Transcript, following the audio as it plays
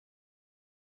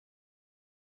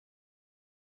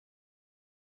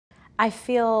I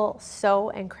feel so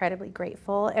incredibly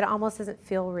grateful. It almost doesn't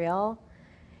feel real.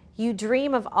 You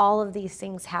dream of all of these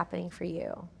things happening for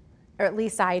you, or at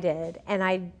least I did.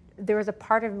 And there was a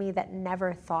part of me that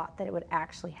never thought that it would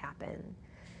actually happen.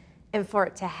 And for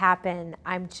it to happen,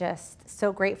 I'm just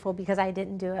so grateful because I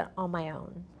didn't do it on my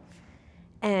own.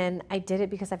 And I did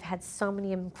it because I've had so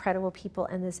many incredible people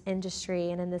in this industry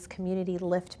and in this community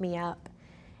lift me up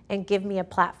and give me a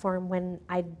platform when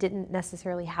I didn't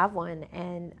necessarily have one.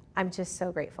 And I'm just so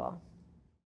grateful.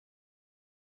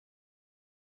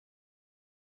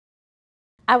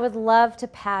 I would love to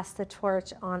pass the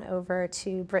torch on over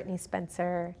to Brittney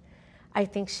Spencer. I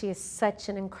think she is such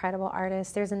an incredible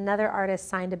artist. There's another artist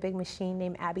signed to Big Machine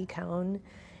named Abby Cohn.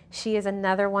 She is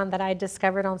another one that I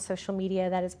discovered on social media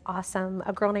that is awesome.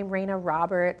 A girl named Reyna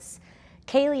Roberts,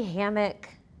 Caylee Hammack,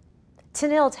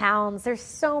 Tenille Townes. There's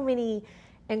so many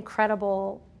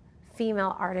incredible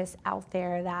female artists out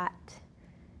there that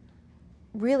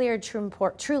really are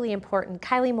truly important.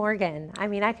 Kylie Morgan. I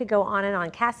mean, I could go on and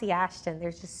on. Cassie Ashton.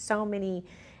 There's just so many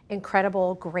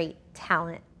incredible, great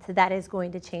talent that is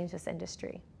going to change this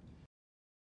industry.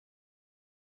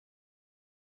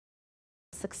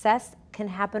 Success can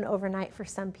happen overnight for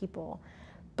some people,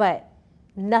 but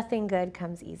nothing good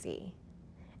comes easy.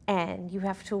 And you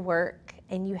have to work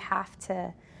and you have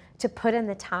to put in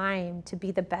the time to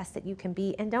be the best that you can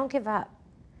be, and don't give up.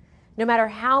 No matter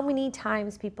how many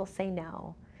times people say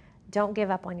no, don't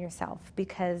give up on yourself,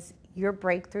 because your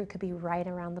breakthrough could be right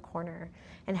around the corner.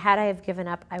 And had I have given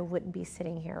up, I wouldn't be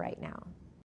sitting here right now.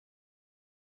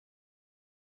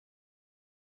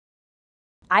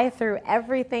 I threw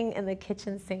everything in the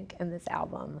kitchen sink in this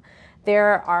album.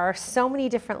 There are so many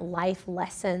different life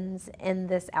lessons in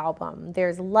this album.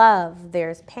 There's love,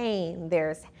 there's pain,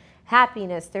 there's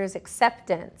happiness, there's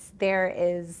acceptance, there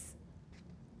is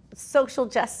social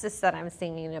justice that I'm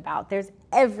singing about. There's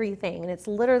everything, and it's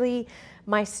literally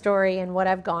my story and what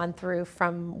I've gone through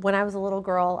from when I was a little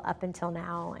girl up until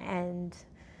now. And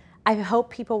I hope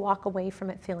people walk away from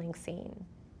it feeling seen,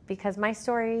 because my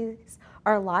stories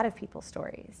are a lot of people's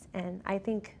stories, and I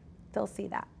think they'll see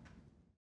that.